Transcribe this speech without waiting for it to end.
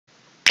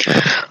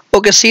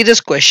Okay, see this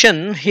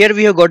question. Here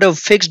we have got a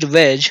fixed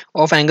wedge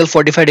of angle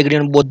 45 degree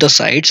on both the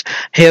sides.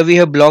 Here we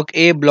have block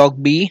A, block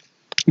B.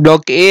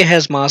 Block A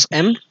has mass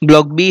m,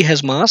 block B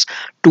has mass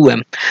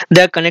 2m.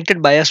 They are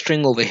connected by a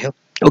string over here.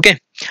 Okay.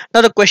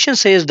 Now the question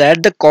says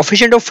that the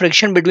coefficient of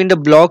friction between the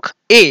block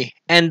A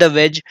and the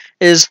wedge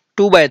is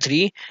 2 by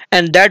 3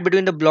 and that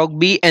between the block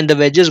B and the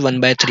wedge is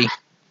 1 by 3.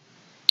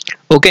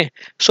 Okay.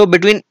 So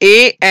between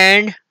A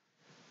and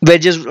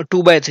wedge is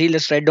 2 by 3.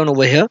 Let's write down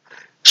over here.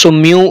 So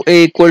mu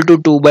A equal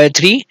to 2 by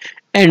 3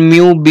 and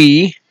mu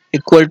B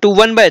equal to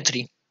 1 by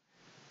 3.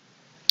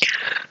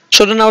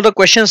 So then now the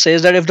question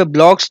says that if the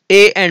blocks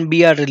A and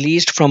B are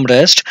released from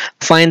rest,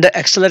 find the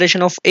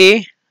acceleration of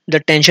A, the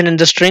tension in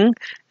the string,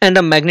 and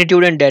the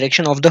magnitude and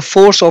direction of the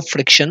force of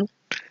friction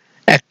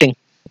acting,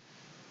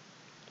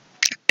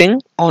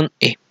 acting on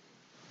A.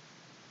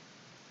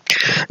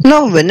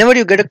 Now, whenever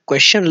you get a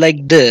question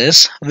like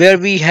this, where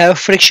we have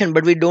friction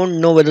but we don't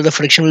know whether the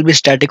friction will be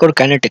static or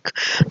kinetic,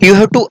 you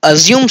have to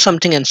assume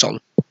something and solve.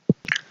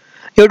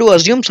 You have to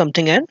assume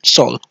something and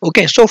solve.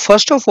 Okay, so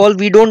first of all,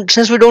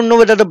 since we don't know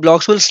whether the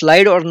blocks will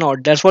slide or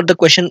not, that's what the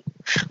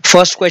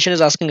first question is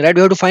asking, right?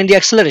 We have to find the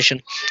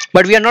acceleration,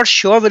 but we are not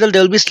sure whether they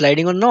will be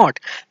sliding or not.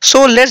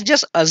 So let's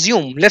just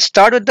assume. Let's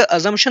start with the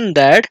assumption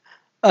that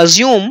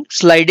assume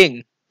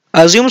sliding.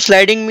 Assume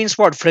sliding means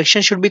what?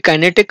 Friction should be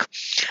kinetic.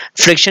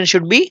 Friction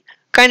should be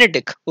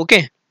kinetic.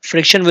 Okay,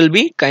 friction will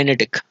be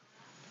kinetic.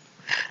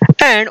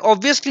 And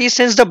obviously,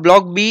 since the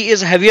block B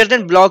is heavier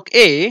than block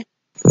A,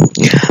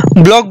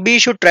 block B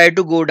should try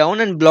to go down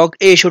and block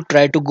A should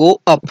try to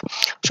go up.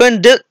 So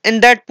in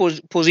that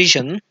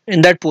position,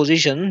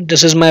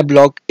 this is my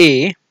block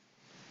A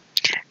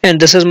and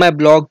this is my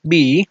block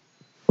B.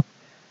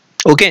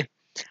 Okay.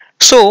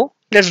 So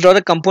let's draw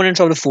the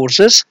components of the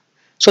forces.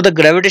 So the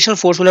gravitational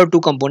force will have two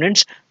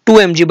components, 2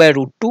 mg by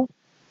root 2,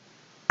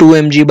 2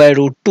 mg by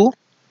root 2.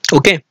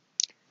 Okay,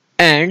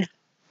 and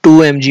 2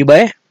 mg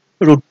by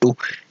root 2.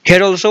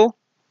 Here also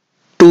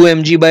 2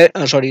 mg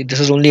by sorry,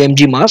 this is only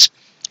mg mass.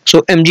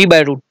 So mg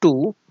by root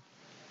 2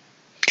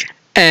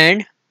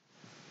 and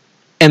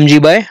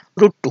mg by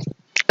root 2,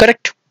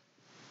 correct.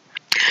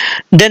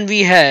 Then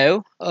we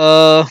have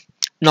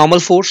normal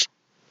force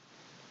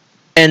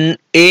na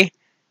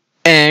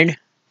and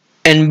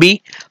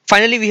nb.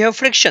 Finally we have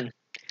friction.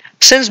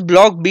 Since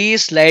block B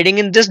is sliding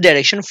in this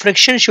direction,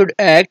 friction should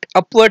act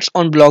upwards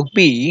on block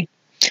B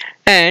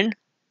and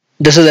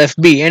this is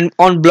FB, and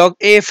on block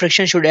A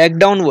friction should act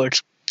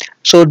downwards.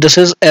 So this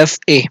is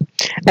FA,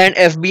 and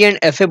FB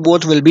and FA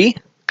both will be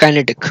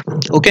kinetic.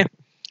 Okay.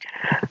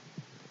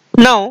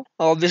 Now,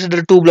 obviously,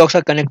 the two blocks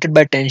are connected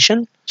by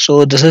tension.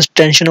 So this is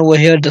tension over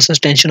here, this is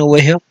tension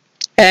over here.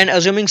 And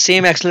assuming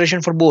same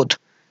acceleration for both,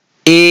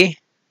 A,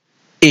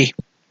 A.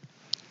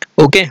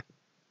 Okay.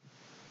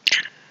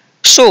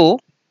 So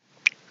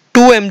 2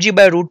 mg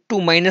by root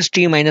 2 minus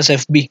T minus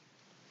FB.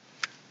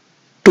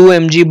 2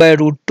 mg by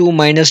root 2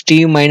 minus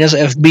T minus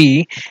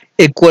FB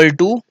equal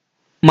to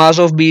mass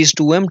of B is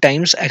 2m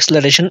times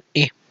acceleration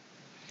A.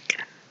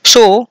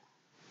 So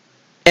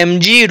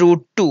mg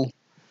root 2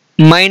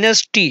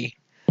 minus T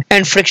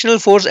and frictional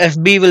force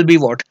FB will be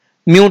what?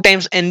 Mu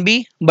times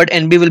NB, but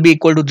NB will be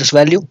equal to this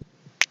value.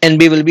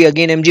 NB will be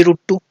again mg root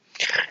 2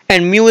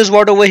 and mu is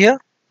what over here?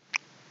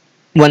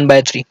 1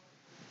 by 3.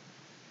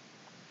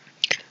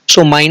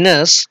 So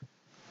minus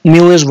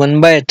mu is 1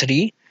 by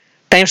 3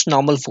 times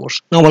normal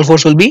force. Normal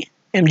force will be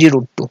mg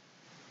root 2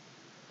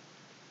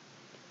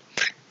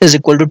 is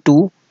equal to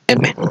 2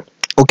 ma.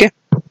 Okay.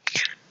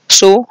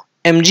 So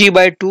mg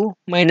by 2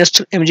 minus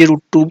mg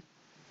root 2,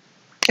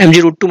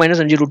 mg root 2 minus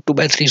mg root 2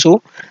 by 3.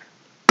 So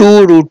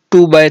 2 root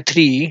 2 by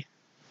 3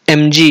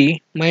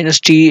 mg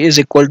minus t is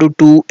equal to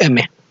 2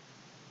 ma.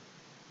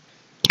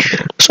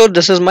 So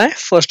this is my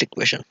first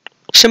equation.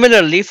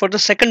 Similarly, for the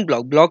second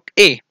block, block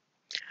A,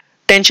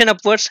 tension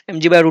upwards,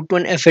 mg by root 2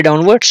 and fa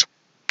downwards.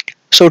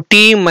 So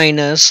T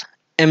minus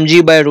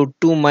mg by root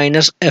 2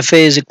 minus fa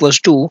is equals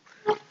to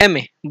ma.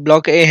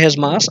 Block A has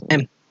mass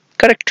m,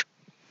 correct.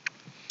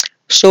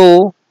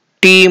 So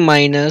T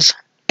minus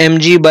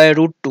mg by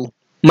root 2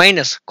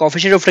 minus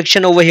coefficient of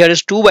friction over here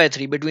is 2 by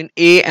 3 between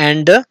A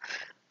and the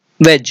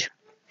wedge.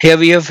 Here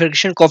we have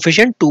friction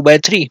coefficient 2 by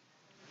 3.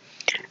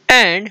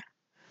 And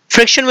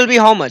friction will be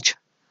how much?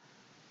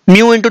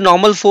 Mu into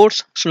normal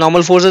force. So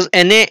normal force is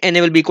Na.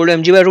 Na will be equal to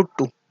mg by root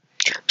 2.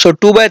 So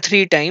 2 by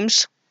 3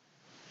 times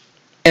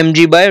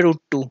mg by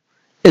root 2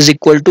 is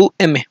equal to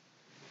ma.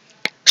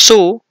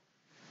 So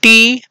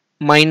T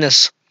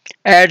minus,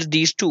 add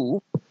these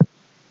two,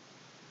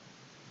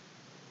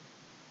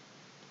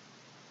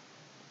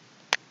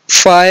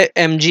 5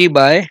 mg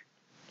by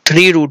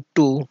 3 root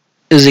 2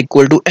 is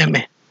equal to ma.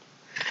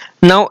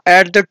 Now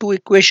add the two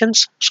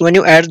equations. So when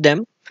you add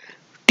them,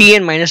 T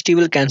and minus T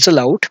will cancel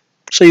out.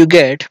 So you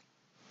get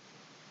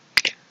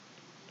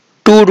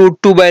 2 root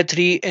 2 by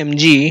 3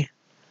 mg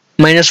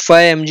minus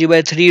 5 mg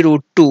by 3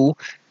 root 2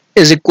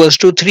 is equals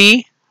to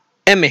 3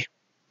 ma.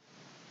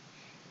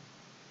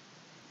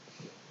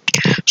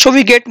 So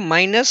we get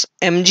minus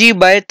mg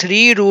by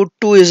 3 root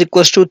 2 is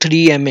equals to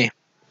 3 ma.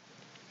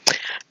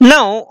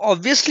 Now,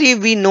 obviously,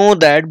 we know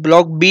that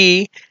block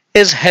B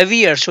is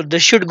heavier, so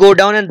this should go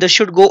down and this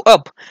should go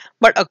up.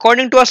 But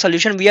according to our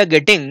solution, we are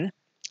getting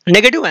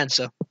negative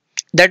answer.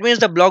 That means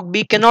the block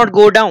B cannot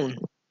go down.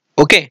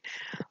 Okay,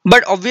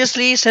 but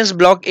obviously, since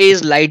block A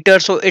is lighter,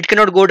 so it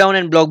cannot go down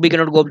and block B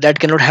cannot go up. That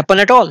cannot happen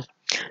at all.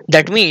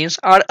 That means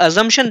our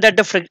assumption that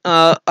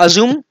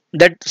assume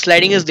that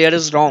sliding is there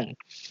is wrong.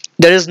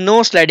 There is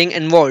no sliding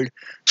involved,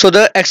 so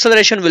the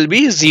acceleration will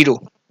be zero.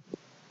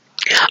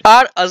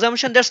 Our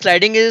assumption that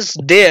sliding is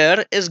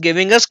there is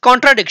giving us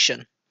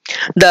contradiction.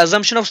 The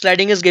assumption of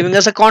sliding is giving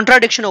us a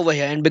contradiction over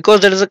here, and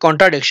because there is a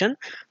contradiction,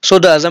 so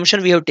the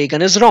assumption we have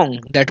taken is wrong.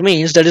 That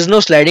means there is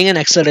no sliding and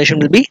acceleration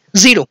will be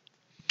zero.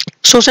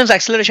 So since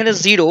acceleration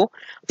is zero,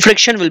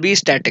 friction will be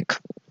static.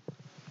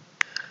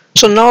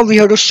 So now we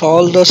have to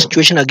solve the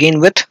situation again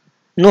with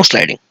no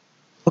sliding.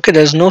 Okay,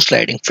 there is no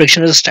sliding,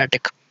 friction is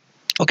static.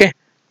 Okay,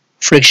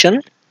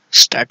 friction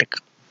static.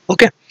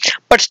 Okay,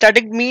 but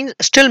static means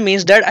still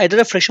means that either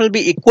the friction will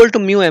be equal to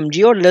mu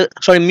mg or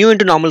sorry mu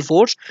into normal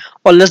force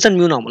or less than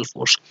mu normal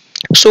force.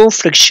 So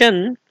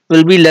friction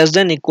will be less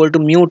than equal to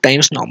mu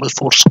times normal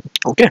force.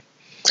 Okay,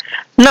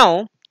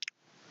 now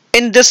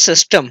in this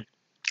system,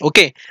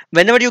 okay,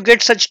 whenever you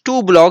get such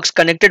two blocks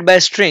connected by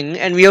a string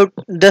and we have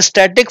the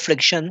static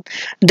friction,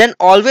 then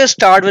always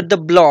start with the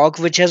block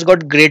which has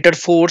got greater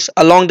force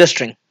along the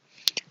string.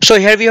 So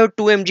here we have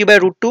 2 mg by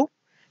root 2.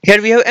 Here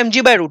we have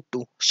mg by root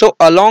 2. So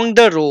along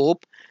the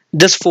rope,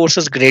 this force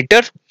is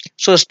greater.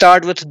 So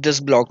start with this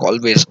block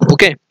always.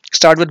 Okay.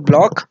 Start with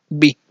block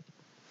B.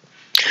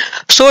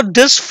 So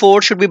this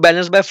force should be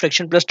balanced by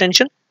friction plus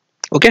tension.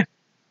 Okay.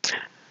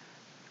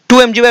 2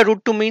 mg by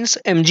root 2 means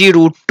mg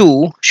root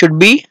 2 should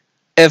be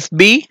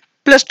FB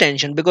plus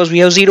tension because we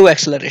have zero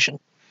acceleration.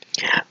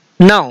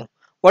 Now,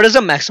 what is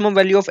the maximum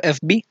value of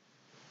FB?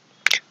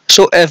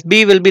 So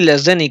FB will be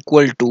less than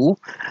equal to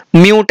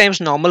mu times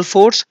normal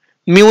force.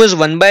 Mu is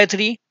 1 by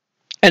 3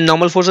 and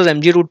normal force is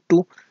mg root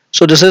 2.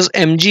 So this is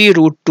mg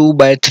root 2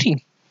 by 3.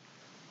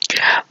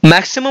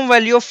 Maximum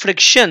value of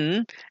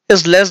friction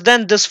is less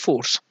than this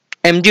force.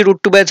 Mg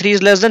root 2 by 3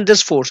 is less than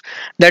this force.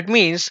 That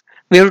means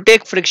we have to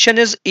take friction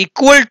is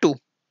equal to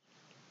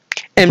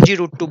mg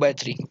root 2 by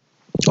 3.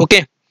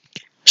 Okay.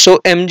 So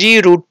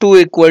mg root 2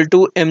 equal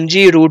to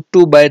mg root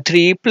 2 by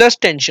 3 plus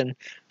tension.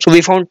 So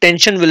we found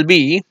tension will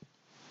be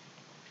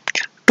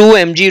 2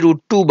 mg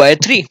root 2 by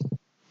 3.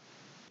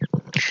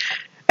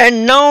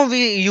 And now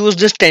we use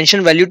this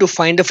tension value to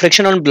find the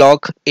friction on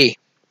block A.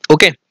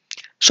 Okay.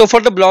 So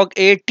for the block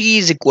A, T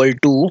is equal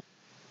to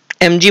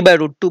mg by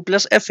root 2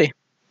 plus Fa.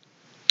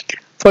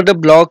 For the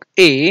block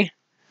A,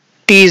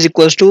 T is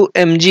equals to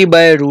mg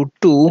by root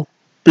 2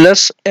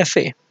 plus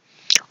Fa,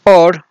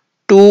 or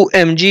 2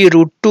 mg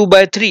root 2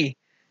 by 3 is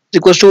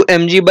equals to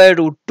mg by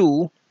root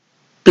 2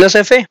 plus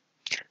Fa.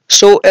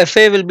 So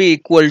Fa will be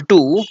equal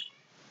to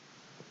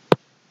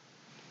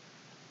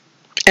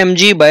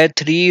mg by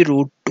 3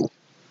 root 2.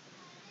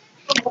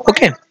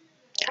 Okay.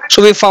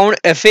 So we found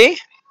Fa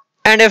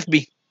and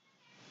Fb.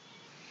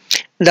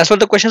 That's what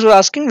the questions were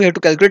asking. We have to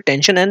calculate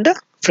tension and the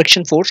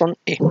friction force on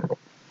A.